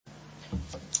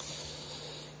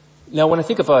Now, when I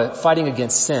think of fighting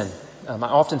against sin, I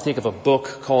often think of a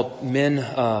book called Men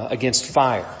Against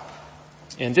Fire.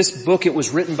 And this book, it was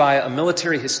written by a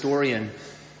military historian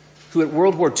who at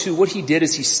World War II, what he did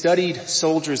is he studied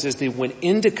soldiers as they went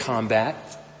into combat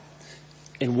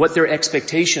and what their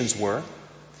expectations were.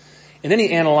 And then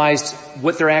he analyzed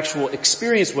what their actual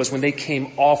experience was when they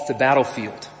came off the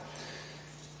battlefield.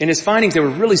 And his findings, they were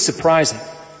really surprising.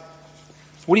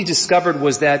 What he discovered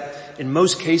was that in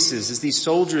most cases, as these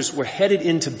soldiers were headed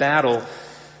into battle,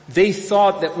 they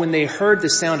thought that when they heard the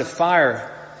sound of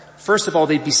fire, first of all,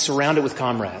 they'd be surrounded with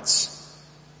comrades.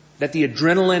 That the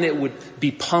adrenaline, it would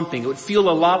be pumping. It would feel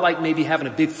a lot like maybe having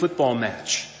a big football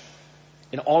match.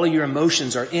 And all of your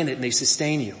emotions are in it and they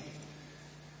sustain you.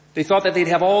 They thought that they'd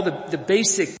have all the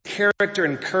basic character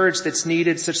and courage that's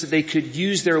needed such that they could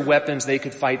use their weapons, they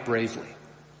could fight bravely.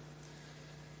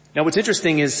 Now what's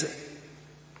interesting is,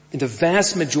 in the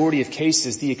vast majority of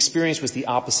cases, the experience was the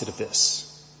opposite of this.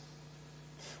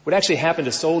 What actually happened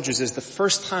to soldiers is the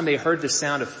first time they heard the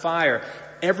sound of fire,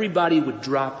 everybody would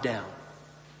drop down.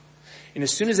 And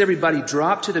as soon as everybody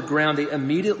dropped to the ground, they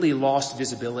immediately lost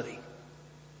visibility.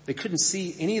 They couldn't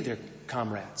see any of their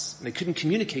comrades, and they couldn't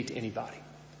communicate to anybody.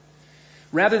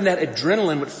 Rather than that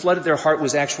adrenaline, what flooded their heart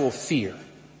was actual fear.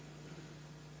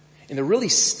 And the really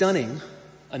stunning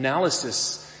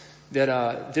analysis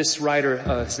that this writer,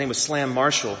 his name was Slam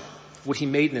Marshall, what he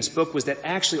made in this book was that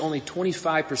actually only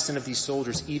 25% of these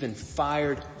soldiers even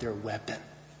fired their weapon.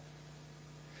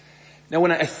 Now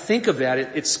when I think of that,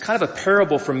 it's kind of a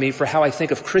parable for me for how I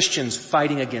think of Christians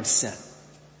fighting against sin.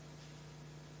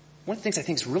 One of the things I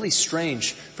think is really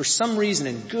strange, for some reason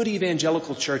in good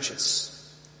evangelical churches,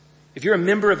 if you're a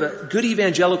member of a good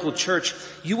evangelical church,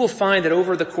 you will find that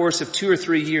over the course of 2 or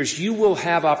 3 years, you will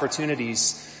have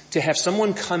opportunities to have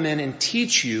someone come in and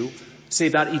teach you, say,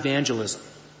 about evangelism.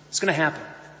 It's going to happen.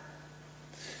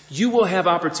 You will have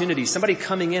opportunities, somebody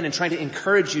coming in and trying to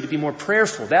encourage you to be more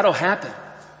prayerful. That'll happen.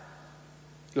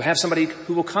 You'll have somebody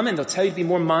who will come in, they'll tell you to be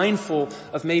more mindful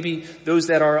of maybe those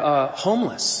that are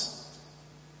homeless.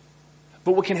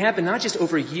 But what can happen, not just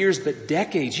over years, but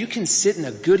decades, you can sit in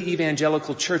a good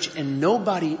evangelical church and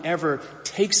nobody ever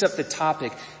takes up the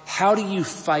topic, how do you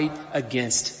fight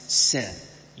against sin?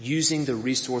 Using the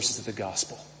resources of the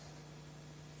gospel.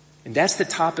 And that's the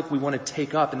topic we want to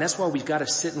take up, and that's why we've got to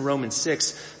sit in Romans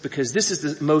 6, because this is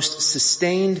the most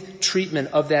sustained treatment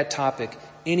of that topic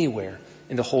anywhere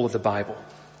in the whole of the Bible.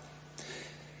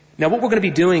 Now what we're going to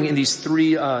be doing in these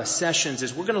 3 sessions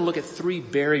is we're going to look at 3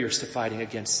 barriers to fighting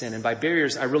against sin, and by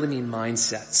barriers I really mean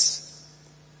mindsets.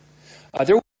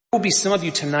 There will be some of you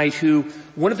tonight who,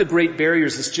 one of the great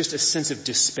barriers is just a sense of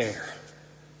despair.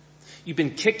 You've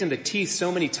been kicked in the teeth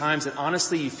so many times that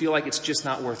honestly you feel like it's just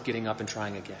not worth getting up and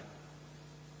trying again.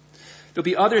 There'll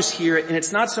be others here, and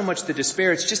it's not so much the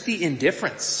despair, it's just the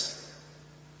indifference.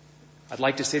 I'd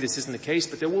like to say this isn't the case,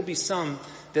 but there will be some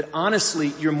that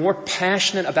honestly you're more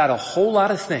passionate about a whole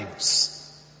lot of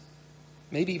things,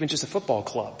 maybe even just a football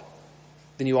club,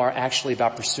 than you are actually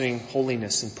about pursuing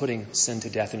holiness and putting sin to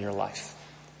death in your life.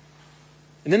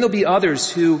 And then there'll be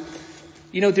others who,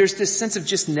 there's this sense of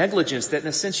just negligence that in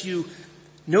a sense you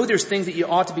know there's things that you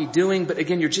ought to be doing, but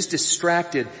again, you're just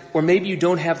distracted, or maybe you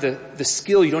don't have the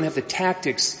skill, you don't have the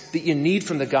tactics that you need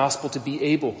from the gospel to be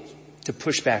able to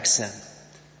push back sin.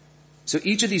 So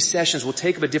each of these sessions will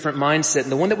take up a different mindset,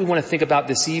 and the one that we want to think about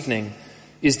this evening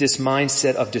is this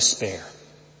mindset of despair.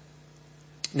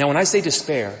 Now when I say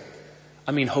despair,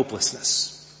 I mean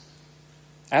hopelessness.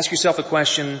 Ask yourself a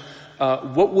question,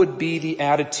 what would be the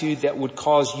attitude that would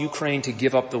cause Ukraine to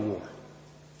give up the war?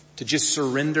 To just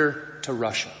surrender to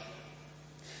Russia?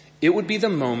 It would be the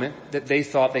moment that they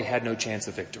thought they had no chance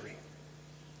of victory.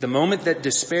 The moment that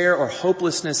despair or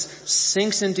hopelessness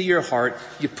sinks into your heart,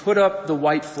 you put up the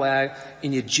white flag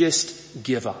and you just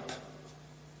give up.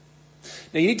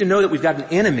 Now you need to know that we've got an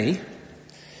enemy,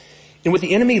 and what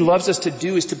the enemy loves us to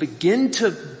do is to begin to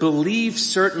believe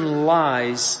certain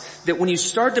lies that when you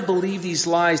start to believe these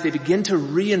lies, they begin to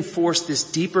reinforce this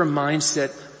deeper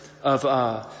mindset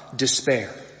of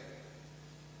despair.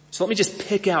 So let me just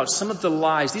pick out some of the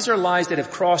lies. These are lies that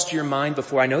have crossed your mind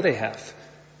before. I know they have.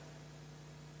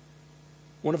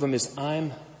 One of them is,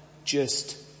 I'm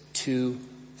just too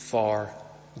far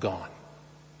gone.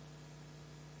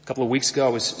 A couple of weeks ago, I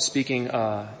was speaking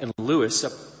in Lewis,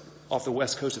 up off the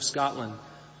west coast of Scotland,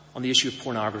 on the issue of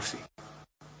pornography.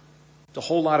 A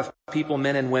whole lot of people,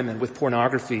 men and women, with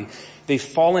pornography, they've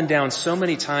fallen down so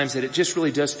many times that it just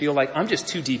really does feel like I'm just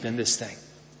too deep in this thing.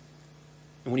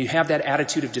 And when you have that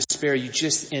attitude of despair, you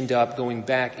just end up going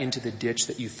back into the ditch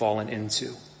that you've fallen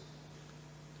into.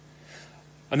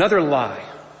 Another lie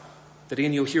that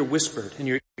again you'll hear whispered in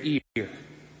your ear.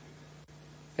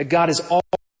 That God is all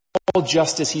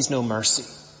justice, He's no mercy.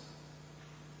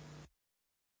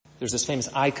 There's this famous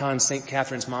icon, St.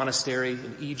 Catherine's Monastery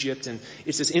in Egypt, and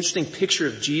it's this interesting picture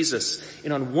of Jesus.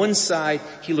 And on one side,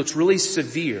 He looks really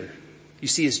severe. You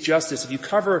see His justice. If you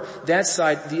cover that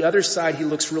side, the other side, He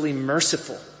looks really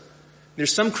merciful.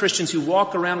 There's some Christians who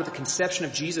walk around with the conception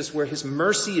of Jesus where His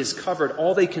mercy is covered.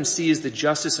 All they can see is the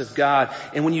justice of God.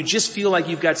 And when you just feel like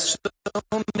you've got so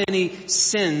many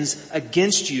sins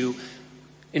against you,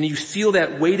 and you feel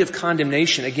that weight of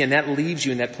condemnation, again, that leaves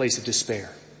you in that place of despair.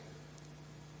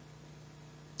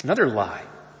 Another lie.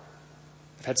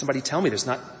 I've had somebody tell me this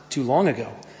not too long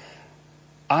ago.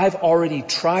 I've already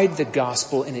tried the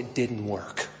gospel and it didn't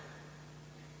work.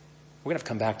 We're going to have to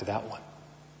come back to that one.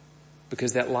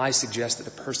 Because that lie suggests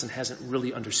that the person hasn't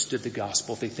really understood the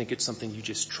gospel if they think it's something you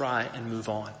just try and move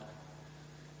on.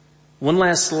 One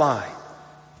last lie.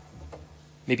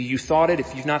 Maybe you thought it.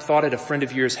 If you've not thought it, a friend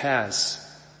of yours has.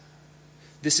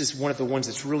 This is one of the ones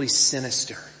that's really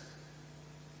sinister.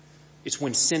 It's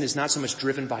when sin is not so much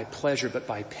driven by pleasure but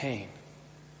by pain.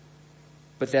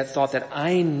 But that thought that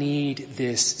I need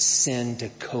this sin to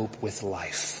cope with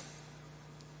life.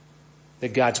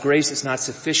 That God's grace is not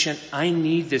sufficient. I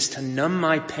need this to numb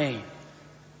my pain.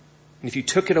 And if you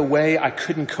took it away, I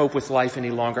couldn't cope with life any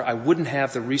longer. I wouldn't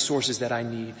have the resources that I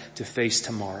need to face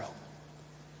tomorrow.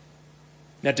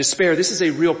 Now despair, this is a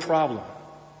real problem.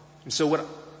 And so what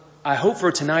I hope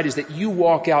for tonight is that you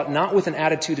walk out not with an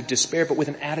attitude of despair, but with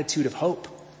an attitude of hope.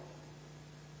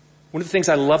 One of the things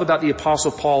I love about the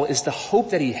Apostle Paul is the hope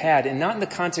that he had, and not in the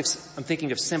context I'm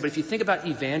thinking of sin, but if you think about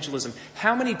evangelism,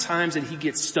 how many times did he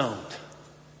get stoned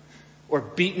or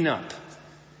beaten up?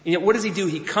 And yet what does he do?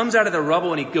 He comes out of the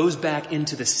rubble and he goes back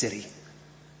into the city.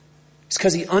 It's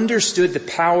because he understood the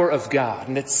power of God,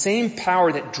 and that same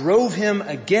power that drove him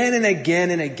again and again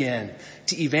and again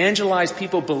to evangelize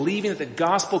people believing that the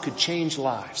gospel could change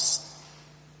lives.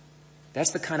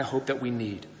 That's the kind of hope that we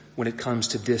need when it comes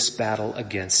to this battle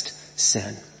against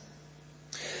sin.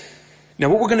 Now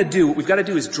what we've got to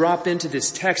do is drop into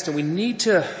this text, and we need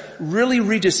to really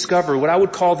rediscover what I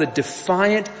would call the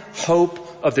defiant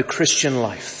hope of the Christian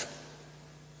life.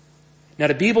 Now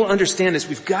to be able to understand this,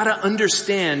 we've got to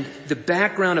understand the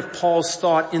background of Paul's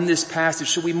thought in this passage.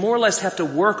 So we more or less have to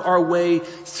work our way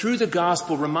through the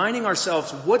gospel, reminding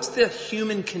ourselves, what's the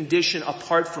human condition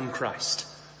apart from Christ?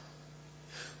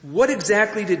 What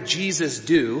exactly did Jesus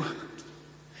do?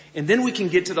 And then we can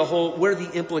get to the whole, what are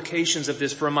the implications of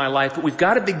this for my life? But we've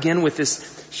got to begin with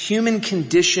this human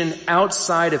condition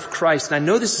outside of Christ. And I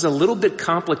know this is a little bit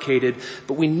complicated,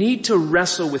 but we need to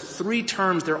wrestle with three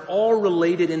terms. They're all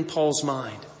related in Paul's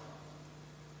mind.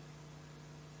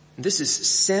 And this is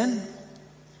sin,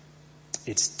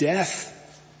 it's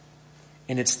death,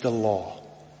 and it's the law.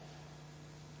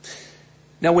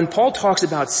 Now when Paul talks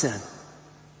about sin,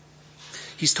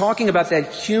 he's talking about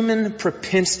that human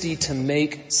propensity to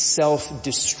make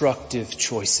self-destructive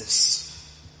choices.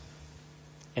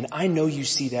 And I know you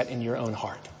see that in your own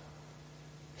heart.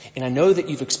 And I know that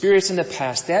you've experienced in the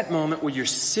past that moment where you're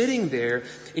sitting there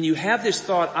and you have this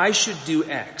thought, I should do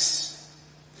X.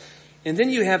 And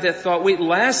then you have that thought, wait,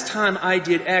 last time I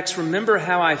did X, remember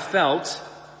how I felt?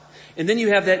 And then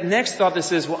you have that next thought that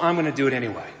says, well, I'm going to do it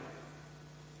anyway.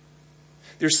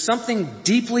 There's something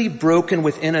deeply broken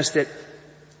within us that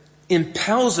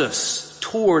impels us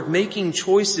toward making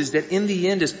choices that in the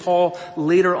end, as Paul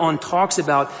later on talks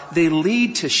about, they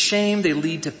lead to shame, they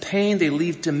lead to pain, they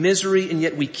lead to misery, and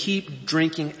yet we keep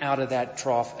drinking out of that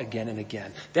trough again and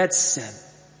again. That's sin.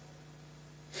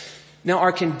 Now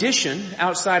our condition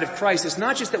outside of Christ is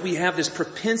not just that we have this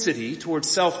propensity towards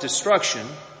self-destruction,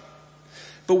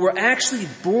 but we're actually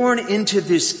born into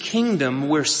this kingdom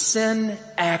where sin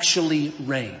actually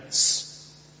reigns.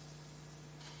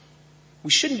 We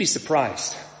shouldn't be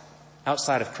surprised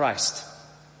outside of Christ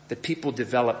that people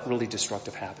develop really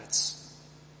destructive habits.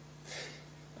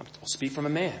 I'll speak from a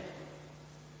man.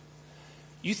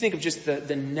 You think of just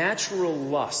the natural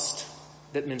lust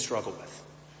that men struggle with.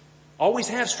 Always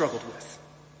have struggled with.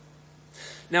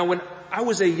 Now when I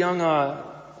was a young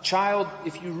child,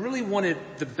 if you really wanted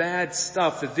the bad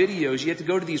stuff, the videos, you had to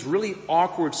go to these really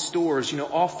awkward stores,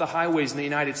 off the highways in the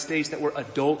United States that were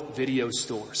adult video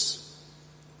stores.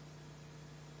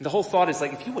 And the whole thought is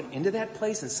like, if you went into that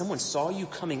place and someone saw you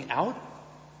coming out,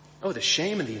 oh, the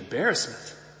shame and the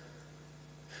embarrassment.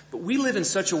 But we live in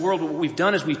such a world where what we've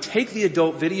done is we take the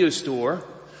adult video store,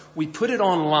 we put it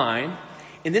online,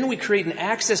 and then we create an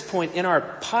access point in our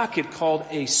pocket called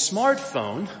a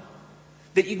smartphone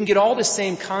that you can get all the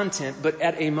same content, but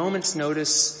at a moment's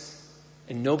notice,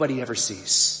 and nobody ever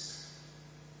sees.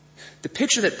 The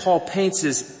picture that Paul paints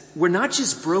is we're not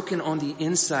just broken on the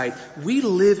inside. We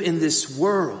live in this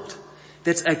world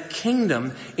that's a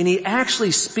kingdom, and he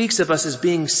actually speaks of us as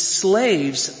being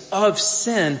slaves of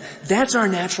sin. That's our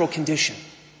natural condition.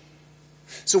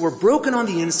 So we're broken on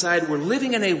the inside. We're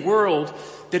living in a world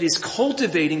that is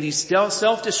cultivating these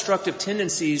self-destructive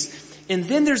tendencies. And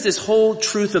then there's this whole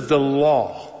truth of the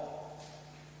law.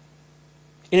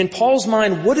 And in Paul's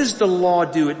mind, what does the law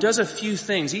do? It does a few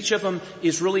things. Each of them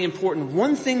is really important.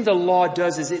 One thing the law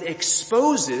does is it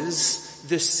exposes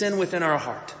the sin within our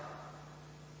heart.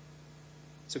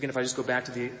 So again, if I just go back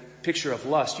to the picture of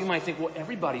lust, you might think, well,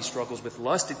 everybody struggles with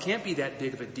lust. It can't be that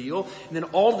big of a deal. And then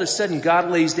all of a sudden, God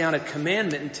lays down a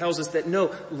commandment and tells us that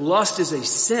no, lust is a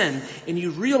sin. And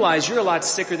you realize you're a lot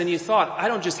sicker than you thought. I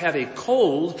don't just have a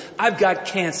cold, I've got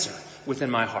cancer within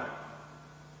my heart.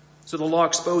 So the law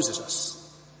exposes us.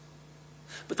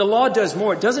 But the law does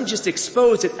more. It doesn't just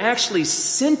expose, it actually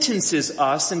sentences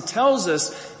us and tells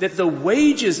us that the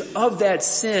wages of that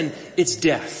sin, it's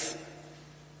death.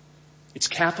 It's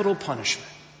capital punishment.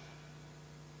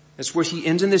 That's where he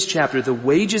ends in this chapter. The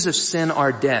wages of sin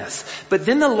are death. But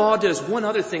then the law does one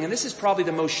other thing, and this is probably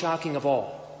the most shocking of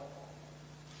all,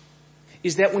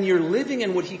 is that when you're living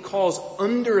in what he calls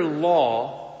under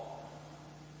law,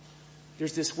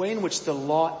 there's this way in which the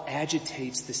law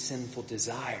agitates the sinful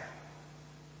desire.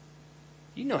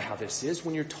 You know how this is.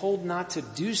 When you're told not to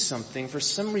do something, for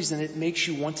some reason it makes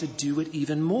you want to do it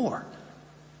even more.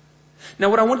 Now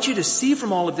what I want you to see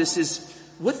from all of this is,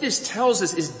 what this tells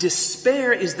us is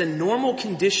despair is the normal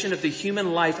condition of the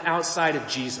human life outside of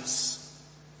Jesus.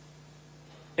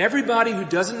 Everybody who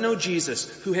doesn't know Jesus,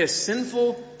 who has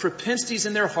sinful propensities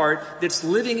in their heart, that's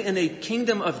living in a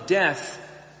kingdom of death,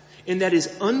 and that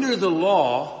is under the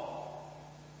law,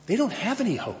 they don't have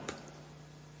any hope.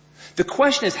 The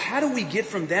question is, how do we get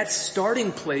from that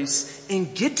starting place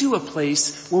and get to a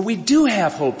place where we do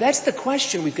have hope? That's the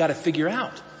question we've got to figure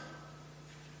out.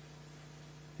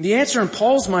 The answer in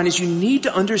Paul's mind is you need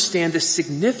to understand the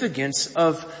significance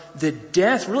of the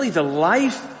death, really the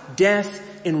life, death,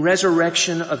 and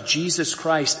resurrection of Jesus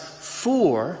Christ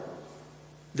for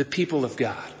the people of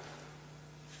God.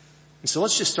 And so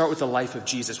let's just start with the life of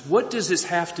Jesus. What does this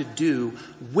have to do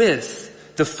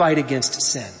with the fight against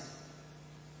sin?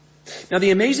 Now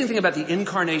the amazing thing about the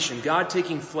incarnation, God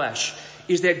taking flesh,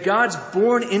 is that God's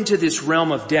born into this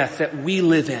realm of death that we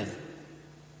live in.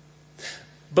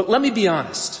 But let me be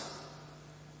honest.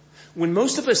 When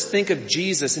most of us think of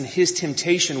Jesus and his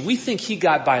temptation, we think he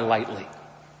got by lightly.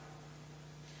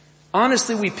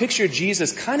 Honestly, we picture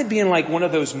Jesus kind of being like one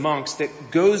of those monks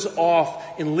that goes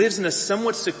off and lives in a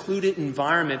somewhat secluded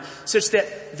environment such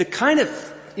that the kind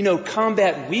of,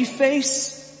 combat we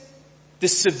face, the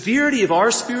severity of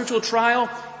our spiritual trial,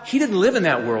 he didn't live in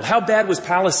that world. How bad was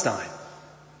Palestine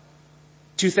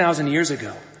 2,000 years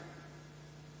ago?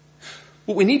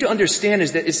 What we need to understand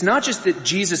is that it's not just that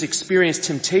Jesus experienced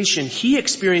temptation, he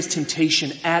experienced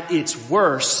temptation at its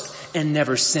worst and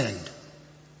never sinned.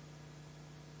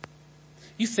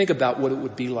 You think about what it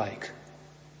would be like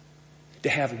to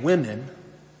have women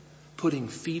putting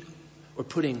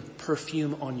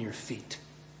perfume on your feet.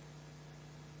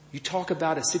 You talk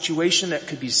about a situation that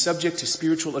could be subject to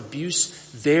spiritual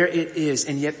abuse, there it is,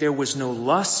 and yet there was no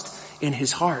lust in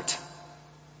his heart.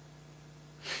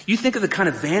 You think of the kind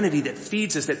of vanity that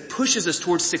feeds us, that pushes us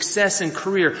towards success and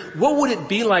career. What would it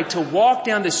be like to walk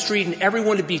down the street and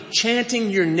everyone to be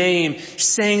chanting your name,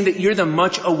 saying that you're the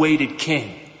much awaited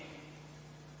king?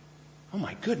 Oh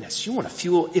my goodness, you want to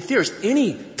fuel, if there's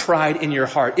any pride in your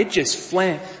heart, it just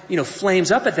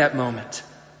flames up at that moment.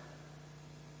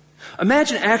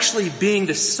 Imagine actually being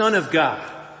the Son of God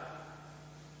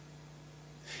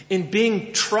and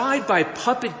being tried by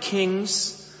puppet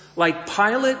kings like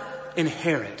Pilate and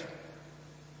Herod,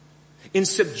 in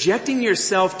subjecting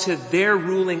yourself to their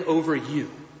ruling over you.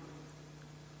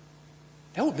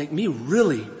 That would make me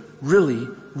really, really,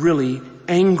 really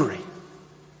angry.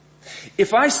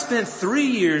 If I spent 3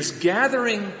 years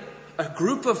gathering a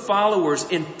group of followers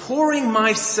and pouring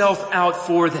myself out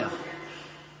for them,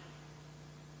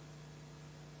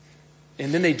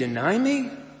 and then they deny me,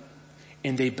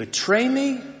 and they betray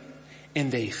me,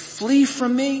 and they flee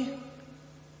from me,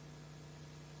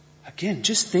 again,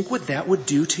 just think what that would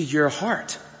do to your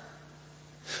heart.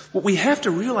 What we have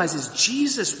to realize is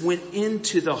Jesus went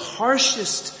into the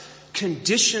harshest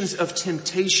conditions of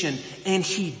temptation and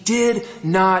he did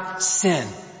not sin.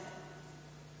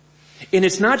 And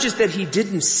it's not just that he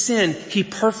didn't sin, he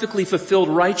perfectly fulfilled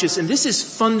righteousness. And this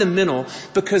is fundamental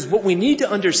because what we need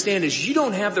to understand is you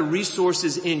don't have the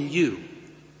resources in you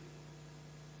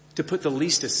to put the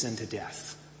least of sin to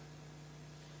death.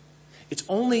 It's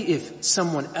only if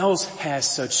someone else has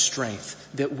such strength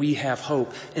that we have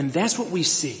hope. And that's what we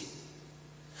see.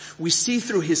 We see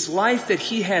through his life that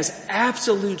he has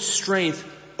absolute strength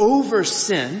over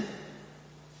sin.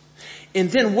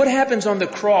 And then what happens on the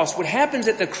cross? What happens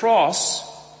at the cross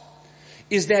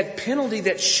is that penalty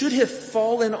that should have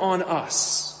fallen on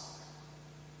us.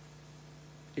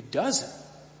 It doesn't,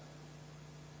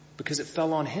 because it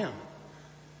fell on him.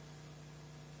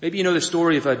 Maybe you know the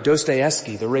story of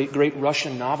Dostoevsky, the great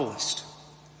Russian novelist.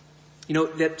 You know,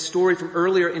 that story from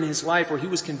earlier in his life where he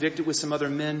was convicted with some other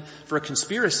men for a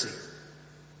conspiracy.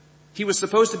 He was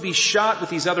supposed to be shot with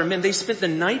these other men. They spent the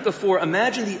night before.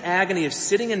 Imagine the agony of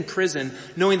sitting in prison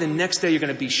knowing the next day you're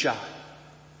going to be shot.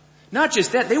 Not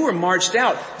just that, they were marched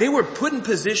out. They were put in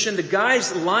position. The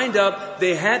guys lined up.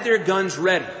 They had their guns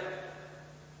ready.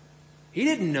 He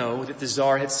didn't know that the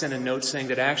Tsar had sent a note saying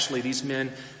that actually these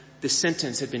men, the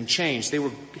sentence had been changed. They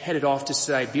were headed off to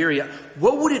Siberia.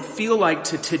 What would it feel like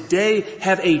to today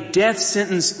have a death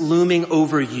sentence looming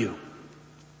over you?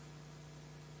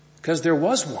 Because there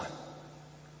was one.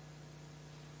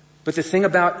 But the thing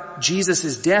about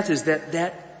Jesus' death is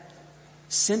that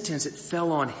sentence, it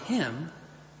fell on him.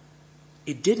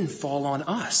 It didn't fall on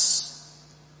us.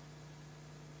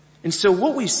 And so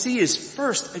what we see is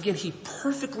first, again, he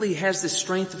perfectly has the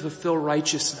strength to fulfill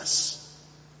righteousness.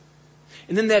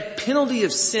 And then that penalty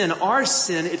of sin, our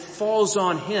sin, it falls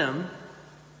on him.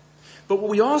 But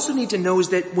what we also need to know is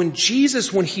that when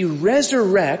Jesus, when he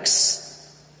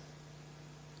resurrects,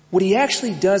 what he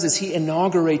actually does is he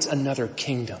inaugurates another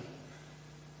kingdom.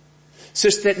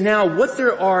 Such that now what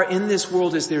there are in this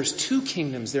world is there's two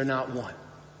kingdoms, they're not one.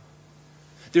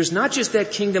 There's not just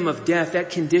that kingdom of death, that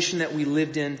condition that we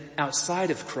lived in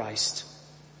outside of Christ.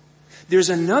 There's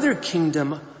another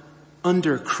kingdom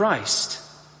under Christ.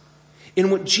 In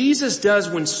what Jesus does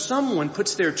when someone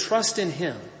puts their trust in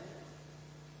him,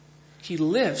 he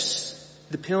lifts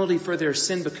the penalty for their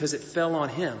sin because it fell on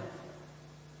him.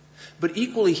 But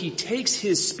equally, he takes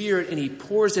his Spirit and he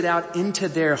pours it out into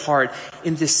their heart.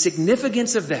 And the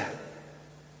significance of that, I'm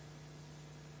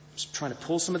just trying to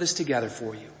pull some of this together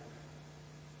for you.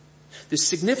 The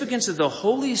significance of the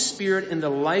Holy Spirit in the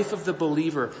life of the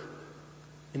believer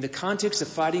in the context of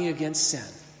fighting against sin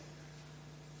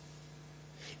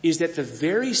is that the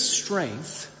very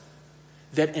strength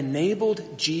that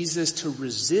enabled Jesus to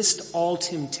resist all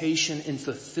temptation and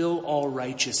fulfill all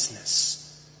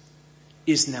righteousness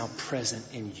is now present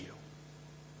in you.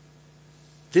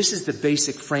 This is the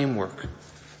basic framework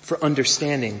for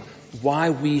understanding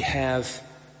why we have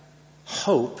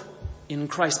hope in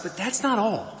Christ. But that's not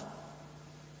all.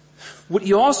 What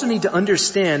you also need to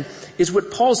understand is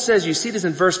what Paul says, you see this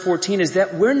in verse 14, is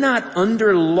that we're not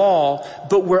under law,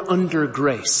 but we're under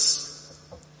grace.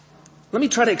 Let me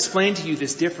try to explain to you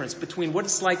this difference between what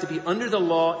it's like to be under the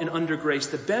law and under grace.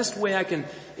 The best way I can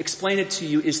explain it to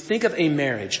you is think of a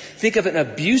marriage. Think of an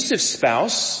abusive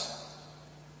spouse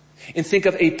and think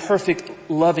of a perfect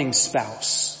loving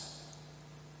spouse.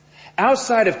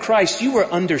 Outside of Christ, you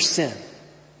are under sin.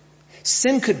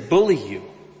 Sin could bully you.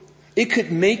 It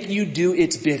could make you do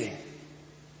its bidding.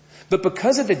 But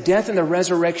because of the death and the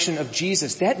resurrection of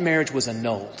Jesus, that marriage was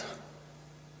annulled.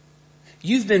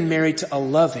 You've been married to a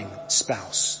loving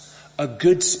spouse, a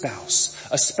good spouse,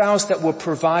 a spouse that will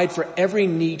provide for every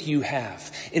need you have.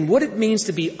 And what it means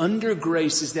to be under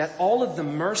grace is that all of the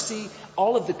mercy,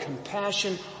 all of the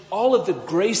compassion, all of the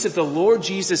grace of the Lord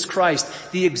Jesus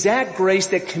Christ, the exact grace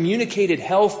that communicated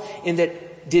health and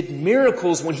that did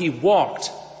miracles when he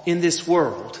walked in this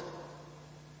world,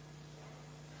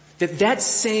 that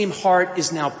same heart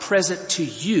is now present to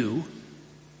you,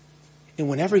 and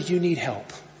whenever you need help,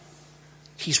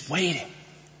 he's waiting,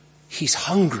 he's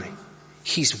hungry,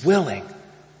 he's willing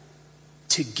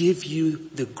to give you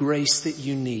the grace that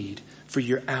you need for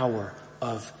your hour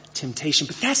of temptation.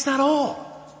 But that's not all.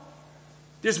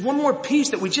 There's one more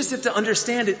piece that we just have to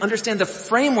understand the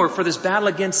framework for this battle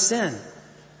against sin.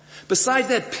 Beside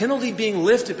that penalty being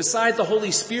lifted, beside the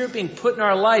Holy Spirit being put in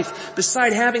our life,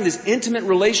 beside having this intimate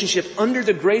relationship under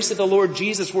the grace of the Lord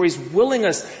Jesus where he's willing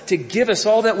us to give us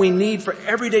all that we need for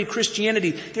everyday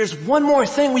Christianity, there's one more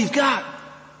thing we've got.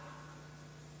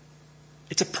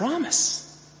 It's a promise.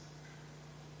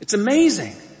 It's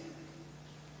amazing.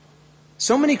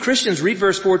 So many Christians read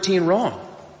verse 14 wrong.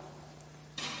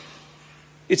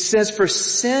 It says, for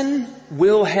sin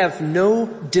will have no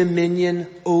dominion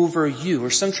over you. Or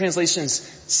some translations,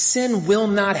 sin will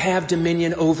not have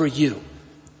dominion over you.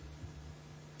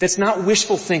 That's not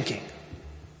wishful thinking.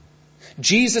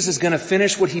 Jesus is going to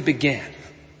finish what he began.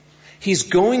 He's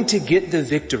going to get the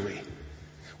victory.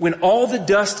 when all the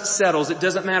dust settles, it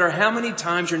doesn't matter how many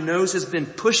times your nose has been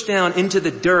pushed down into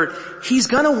the dirt, He's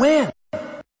gonna win.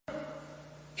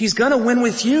 He's gonna win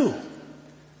with you.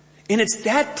 And it's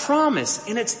that promise,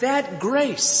 and it's that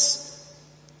grace,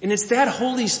 and it's that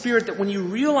Holy Spirit that when you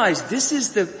realize this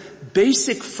is the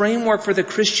basic framework for the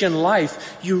Christian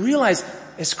life, you realize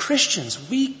as Christians,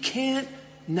 we can't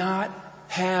not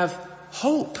have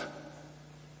hope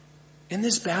in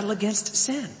this battle against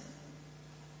sin.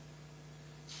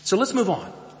 So let's move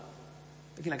on.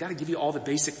 Again, I gotta give you all the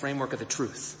basic framework of the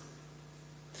truth.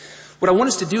 What I want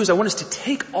us to do is I want us to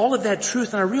take all of that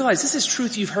truth, and I realize this is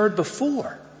truth you've heard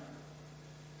before.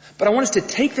 But I want us to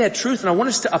take that truth and I want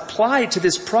us to apply it to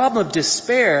this problem of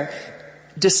despair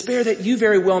that you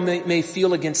very well may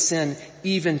feel against sin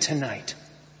even tonight.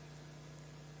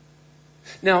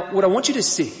 Now, what I want you to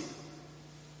see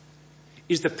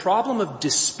is the problem of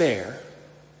despair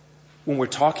when we're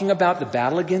talking about the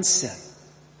battle against sin.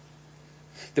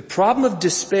 The problem of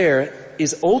despair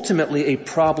is ultimately a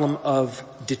problem of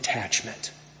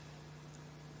detachment.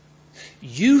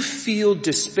 You feel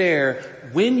despair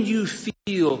when you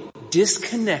feel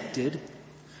disconnected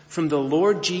from the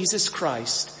Lord Jesus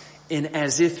Christ and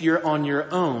as if you're on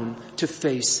your own to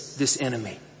face this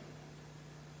enemy.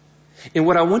 And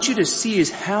what I want you to see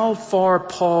is how far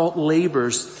Paul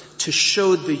labors to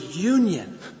show the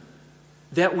union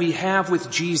that we have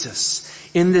with Jesus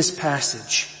in this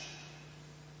passage.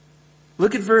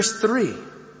 Look at verse 3.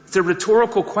 It's a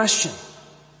rhetorical question.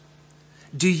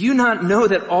 Do you not know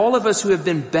that all of us who have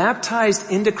been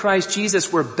baptized into Christ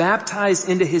Jesus were baptized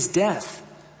into His death?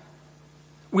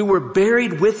 We were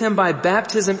buried with Him by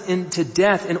baptism into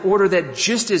death in order that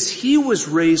just as He was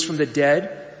raised from the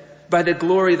dead by the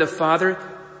glory of the Father,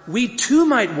 we too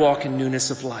might walk in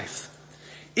newness of life.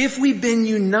 If we've been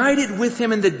united with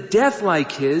Him in the death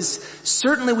like His,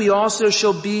 certainly we also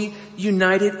shall be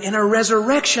united in a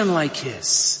resurrection like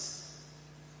His.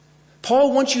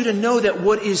 Paul wants you to know that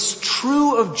what is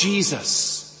true of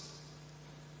Jesus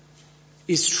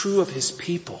is true of His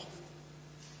people.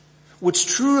 What's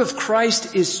true of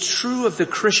Christ is true of the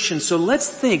Christian. So let's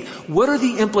think, what are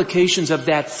the implications of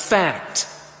that fact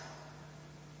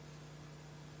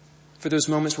for those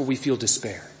moments where we feel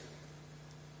despair?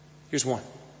 Here's one.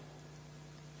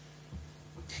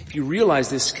 If you realize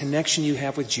this connection you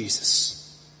have with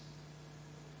Jesus,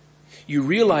 you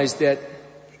realize that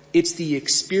it's the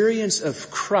experience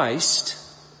of Christ,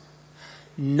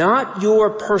 not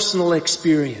your personal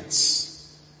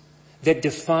experience, that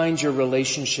defines your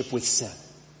relationship with sin.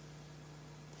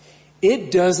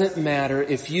 It doesn't matter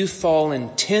if you've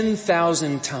fallen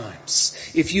 10,000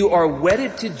 times. If you are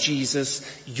wedded to Jesus,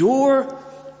 your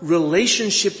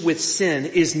relationship with sin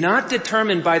is not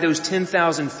determined by those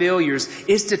 10,000 failures.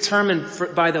 It's determined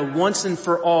by the once and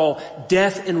for all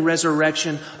death and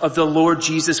resurrection of the Lord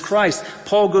Jesus Christ.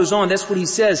 Paul goes on, that's what he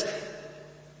says.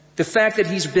 The fact that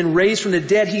He's been raised from the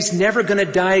dead, He's never going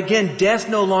to die again. Death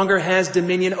no longer has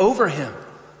dominion over Him.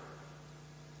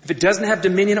 If it doesn't have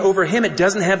dominion over Him, it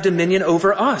doesn't have dominion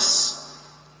over us.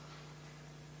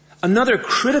 Another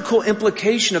critical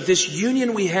implication of this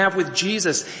union we have with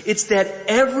Jesus, it's that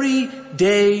every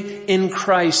day in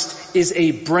Christ is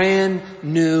a brand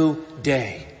new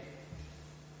day.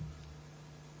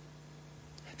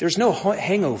 There's no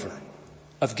hangover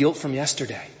of guilt from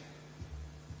yesterday.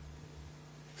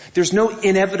 There's no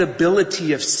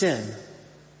inevitability of sin.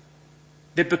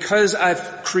 That because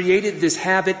I've created this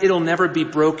habit, it'll never be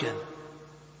broken.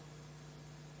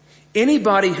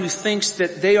 Anybody who thinks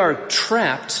that they are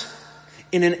trapped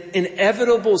in an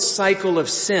inevitable cycle of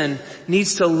sin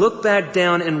needs to look back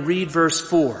down and read verse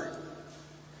 4.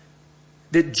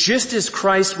 That just as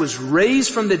Christ was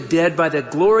raised from the dead by the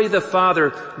glory of the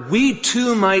Father, we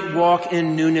too might walk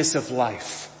in newness of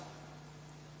life.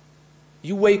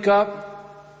 You wake up,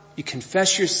 you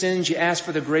confess your sins, you ask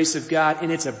for the grace of God,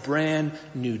 and it's a brand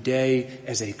new day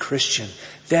as a Christian.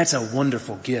 That's a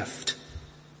wonderful gift.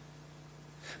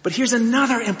 But here's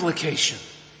another implication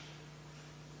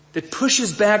that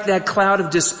pushes back that cloud of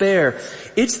despair.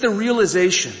 It's the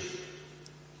realization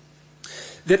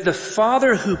that the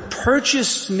Father who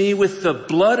purchased me with the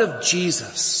blood of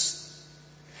Jesus,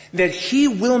 that He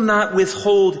will not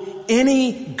withhold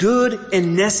any good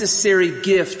and necessary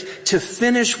gift to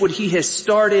finish what He has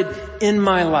started in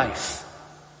my life.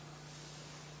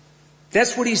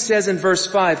 That's what He says in verse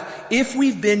 5. If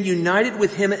we've been united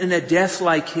with Him in a death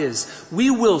like His,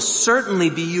 we will certainly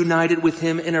be united with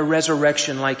Him in a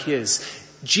resurrection like His.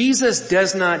 Jesus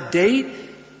does not date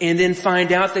and then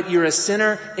find out that you're a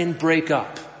sinner and break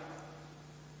up.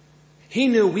 He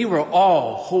knew we were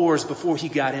all whores before He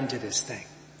got into this thing.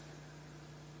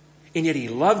 And yet he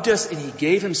loved us and he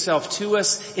gave himself to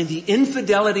us. In the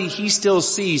infidelity he still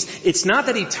sees, it's not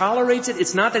that he tolerates it.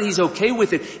 It's not that he's okay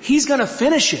with it. He's going to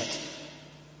finish it.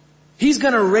 He's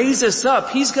going to raise us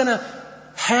up. He's going to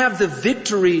have the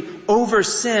victory over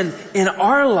sin in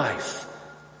our life.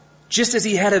 Just as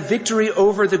he had a victory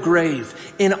over the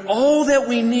grave. In all that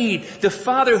we need, the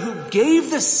Father who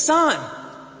gave the Son,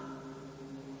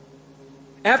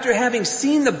 after having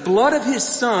seen the blood of his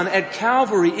Son at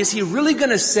Calvary, is he really going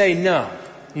to say, no.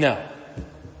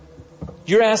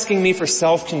 You're asking me for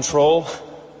self-control?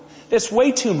 That's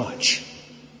way too much.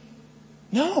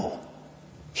 No.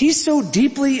 He's so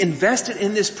deeply invested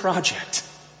in this project.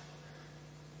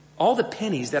 All the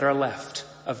pennies that are left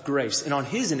of grace, and on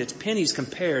his end it's pennies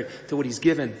compared to what he's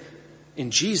given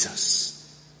in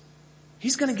Jesus.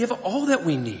 He's going to give all that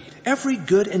we need, every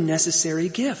good and necessary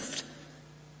gift.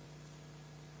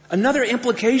 Another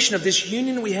implication of this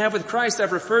union we have with Christ,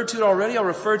 I've referred to it already, I'll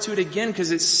refer to it again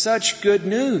because it's such good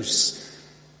news.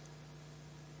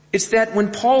 It's that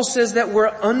when Paul says that we're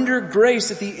under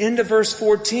grace at the end of verse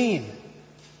 14,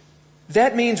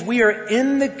 that means we are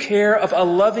in the care of a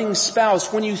loving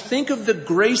spouse. When you think of the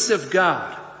grace of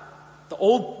God, the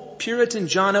old Puritan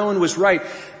John Owen was right.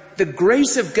 The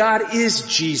grace of God is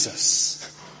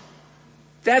Jesus.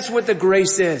 That's what the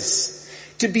grace is.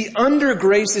 To be under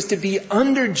grace is to be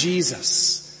under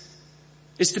Jesus.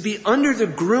 It's to be under the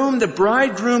groom, the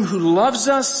bridegroom who loves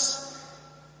us.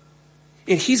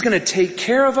 And he's going to take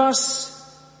care of us.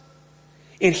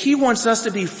 And he wants us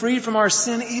to be freed from our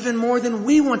sin even more than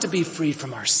we want to be freed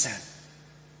from our sin.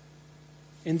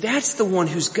 And that's the one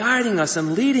who's guiding us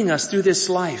and leading us through this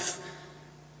life.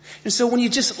 And so when you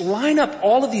just line up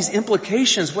all of these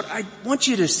implications, what I want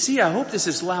you to see, I hope this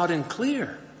is loud and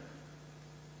clear.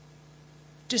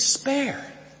 Despair.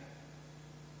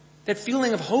 That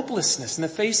feeling of hopelessness in the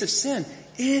face of sin,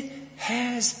 it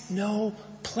has no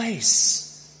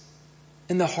place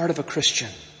in the heart of a Christian.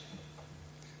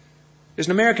 There's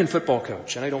an American football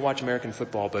coach. I know you don't watch American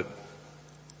football, but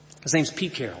his name's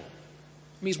Pete Carroll.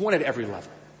 I mean, he's won at every level.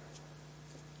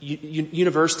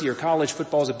 University or college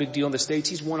football is a big deal in the States.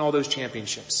 He's won all those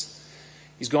championships.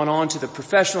 He's gone on to the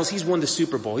professionals. He's won the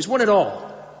Super Bowl. He's won it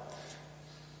all.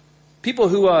 People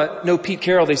who know Pete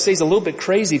Carroll, they say he's a little bit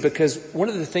crazy because one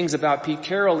of the things about Pete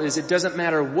Carroll is it doesn't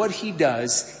matter what he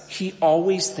does, he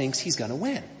always thinks he's going to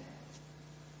win.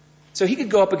 So he could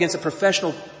go up against a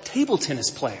professional table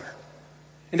tennis player.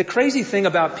 And the crazy thing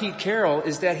about Pete Carroll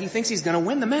is that he thinks he's going to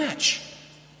win the match.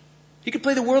 He could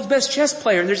play the world's best chess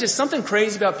player, and there's just something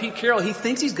crazy about Pete Carroll. He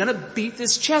thinks he's going to beat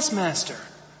this chess master.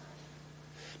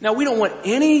 Now, we don't want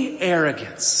any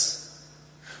arrogance.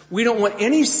 We don't want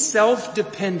any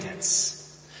self-dependence.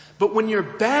 But when you're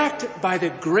backed by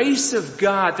the grace of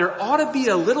God, there ought to be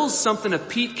a little something of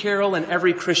Pete Carroll in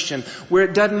every Christian, where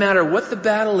it doesn't matter what the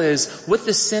battle is, what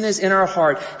the sin is in our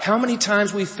heart, how many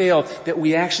times we failed, that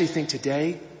we actually think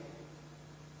today,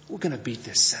 we're going to beat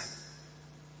this sin.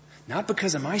 Not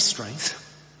because of my strength,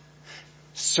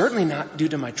 certainly not due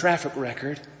to my traffic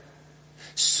record,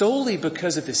 solely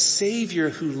because of the Savior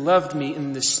who loved me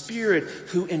and the Spirit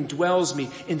who indwells me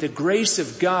in the grace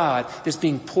of God that's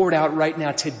being poured out right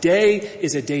now. Today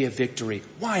is a day of victory.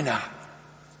 Why not?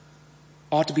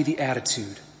 Ought to be the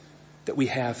attitude that we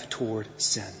have toward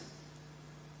sin.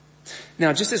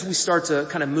 Now, just as we start to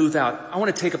kind of move out, I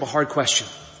want to take up a hard question.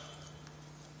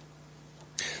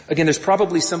 Again, there's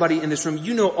probably somebody in this room,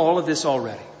 you know all of this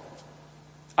already.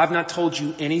 I've not told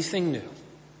you anything new.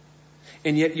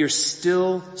 And yet you're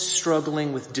still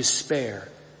struggling with despair.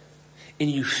 And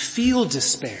you feel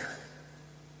despair.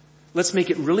 Let's make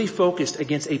it really focused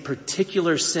against a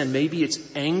particular sin. Maybe it's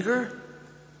anger.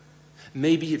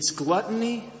 Maybe it's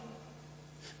gluttony.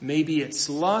 Maybe it's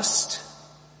lust.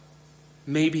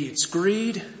 Maybe it's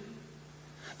greed.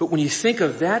 But when you think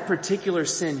of that particular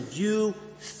sin, you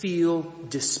feel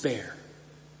despair.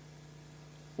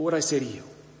 What would I say to you?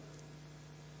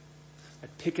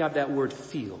 I'd pick out that word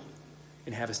feel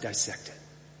and have us dissect it.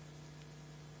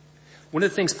 One of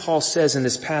the things Paul says in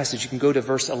this passage, you can go to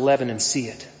verse 11 and see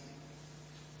it.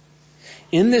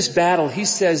 In this battle, he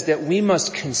says that we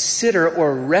must consider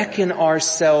or reckon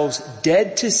ourselves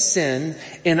dead to sin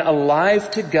and alive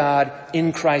to God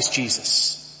in Christ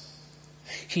Jesus.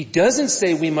 He doesn't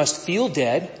say we must feel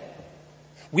dead.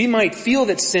 We might feel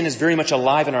that sin is very much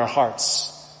alive in our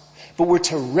hearts, but we're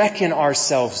to reckon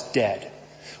ourselves dead.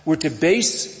 We're to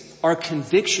base our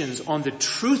convictions on the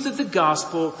truth of the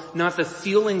gospel, not the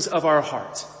feelings of our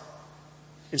heart.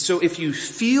 And so if you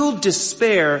feel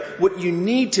despair, what you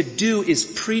need to do is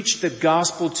preach the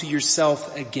gospel to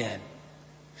yourself again.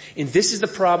 And this is the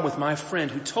problem with my friend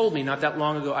who told me not that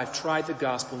long ago, I've tried the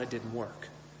gospel and it didn't work.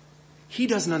 He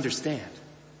doesn't understand.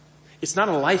 It's not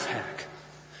a life hack.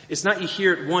 It's not you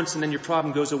hear it once and then your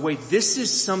problem goes away. This is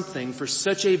something for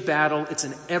such a battle. It's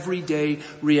an everyday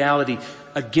reality.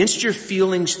 Against your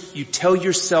feelings, you tell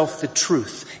yourself the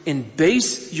truth and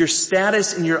base your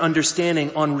status and your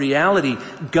understanding on reality,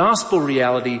 gospel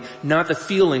reality, not the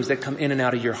feelings that come in and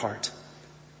out of your heart.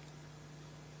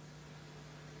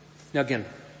 Now again,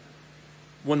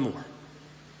 one more.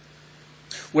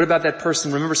 What about that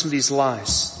person? Remember some of these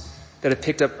lies that I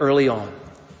picked up early on.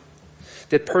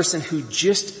 That person who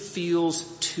just feels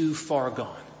too far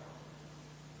gone.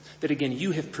 That again,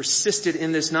 you have persisted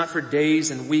in this not for days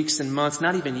and weeks and months,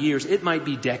 not even years. It might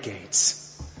be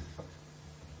decades.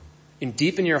 And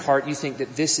deep in your heart, you think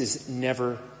that this is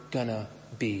never gonna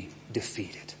be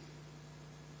defeated.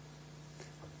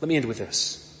 Let me end with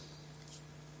this.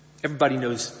 Everybody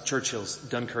knows Churchill's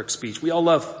Dunkirk speech. We all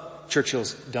love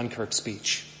Churchill's Dunkirk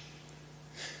speech.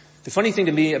 The funny thing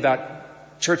to me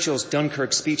about Churchill's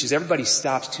Dunkirk speech is everybody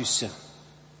stops too soon.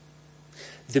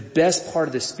 The best part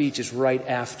of the speech is right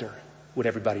after what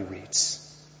everybody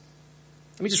reads.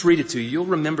 Let me just read it to you. You'll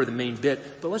remember the main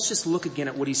bit, but let's just look again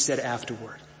at what he said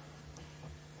afterward.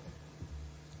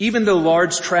 Even though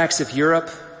large tracts of Europe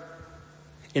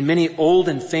and many old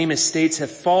and famous states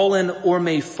have fallen or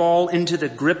may fall into the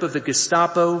grip of the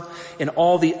Gestapo and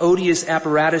all the odious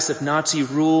apparatus of Nazi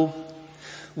rule,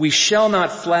 we shall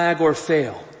not flag or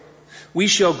fail. We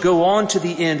shall go on to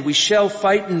the end. We shall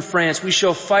fight in France. We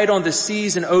shall fight on the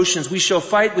seas and oceans. We shall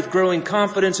fight with growing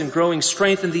confidence and growing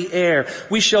strength in the air.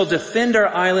 We shall defend our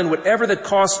island whatever the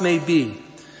cost may be.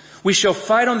 We shall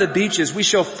fight on the beaches. We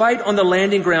shall fight on the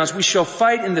landing grounds. We shall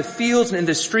fight in the fields and in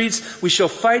the streets. We shall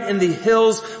fight in the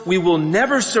hills. We will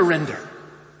never surrender.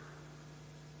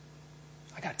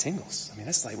 I got tingles. I mean,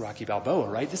 that's like Rocky Balboa,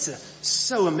 right? This is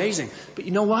so amazing. But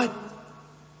you know what?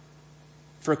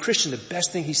 For a Christian, the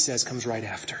best thing he says comes right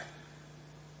after.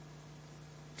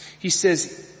 He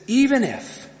says, even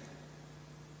if,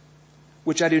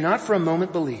 which I do not for a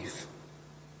moment believe,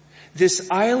 this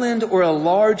island or a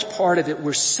large part of it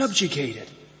were subjugated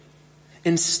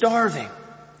and starving,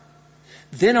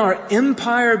 then our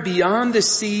empire beyond the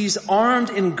seas,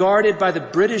 armed and guarded by the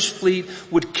British fleet,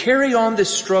 would carry on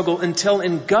this struggle until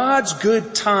in God's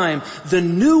good time, the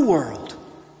new world,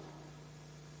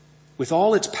 with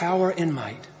all its power and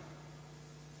might,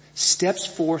 steps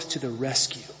forth to the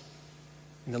rescue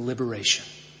and the liberation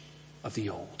of the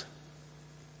old.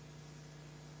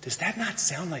 Does that not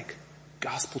sound like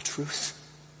gospel truth?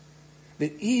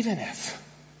 That even if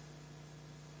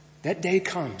that day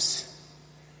comes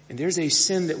and there's a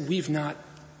sin that we've not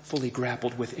fully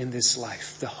grappled with in this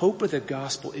life, the hope of the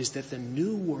gospel is that the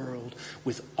new world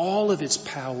with all of its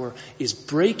power is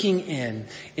breaking in,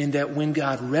 and that when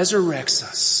God resurrects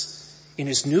us in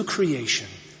his new creation,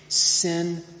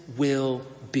 sin will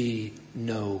be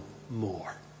no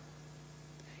more.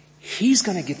 He's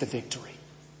going to get the victory.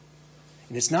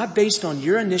 And it's not based on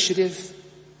your initiative.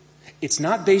 It's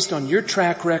not based on your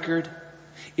track record.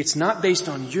 It's not based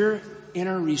on your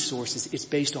inner resources. It's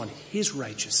based on his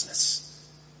righteousness,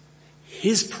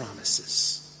 his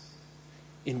promises,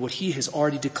 in what he has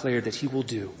already declared that he will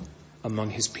do among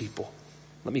his people.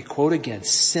 Let me quote again.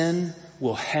 Sin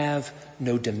will have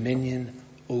no dominion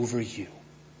over you.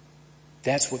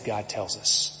 That's what God tells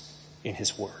us in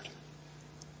his word.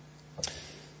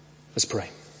 Let's pray.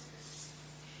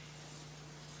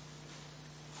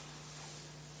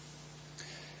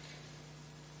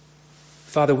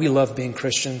 Father, we love being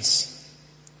Christians.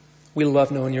 We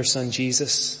love knowing your son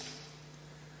Jesus.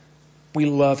 We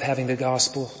love having the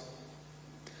gospel.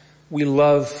 We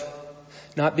love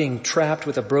not being trapped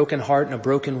with a broken heart and a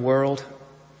broken world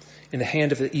in the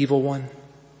hand of the evil one.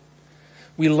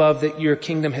 We love that your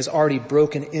kingdom has already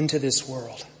broken into this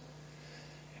world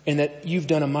and that you've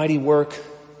done a mighty work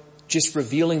just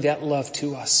revealing that love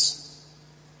to us.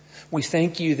 We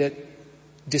thank you that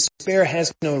despair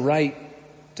has no right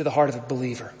to the heart of a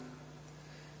believer.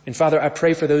 And Father, I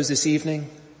pray for those this evening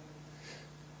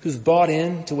who've bought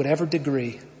in to whatever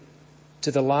degree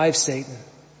to the lie of Satan,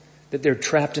 that they're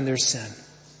trapped in their sin.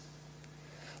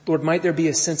 Lord, might there be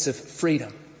a sense of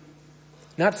freedom.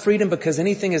 Not freedom because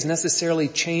anything has necessarily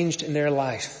changed in their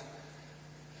life,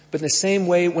 but in the same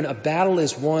way when a battle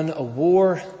is won, a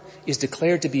war is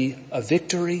declared to be a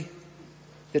victory,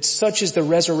 that such is the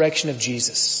resurrection of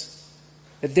Jesus,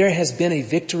 that there has been a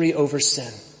victory over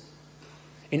sin.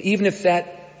 And even if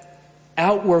that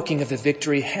outworking of the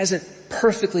victory hasn't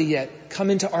perfectly yet come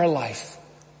into our life,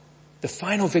 the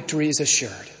final victory is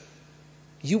assured.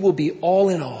 You will be all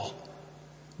in all.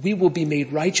 We will be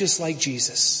made righteous like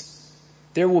Jesus.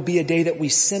 There will be a day that we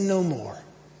sin no more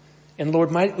And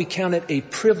Lord, might we count it a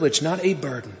privilege, not a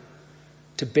burden,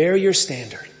 to bear your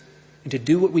standard and to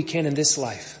do what we can in this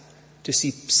life to see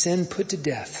sin put to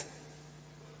death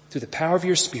through the power of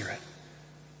your Spirit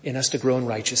in us to grow in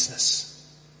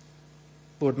righteousness.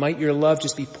 Lord, might your love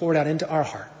just be poured out into our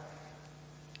heart,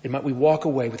 and might we walk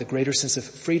away with a greater sense of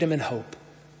freedom and hope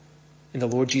in the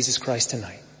Lord Jesus Christ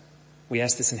tonight. We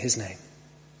ask this in his name.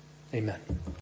 Amen.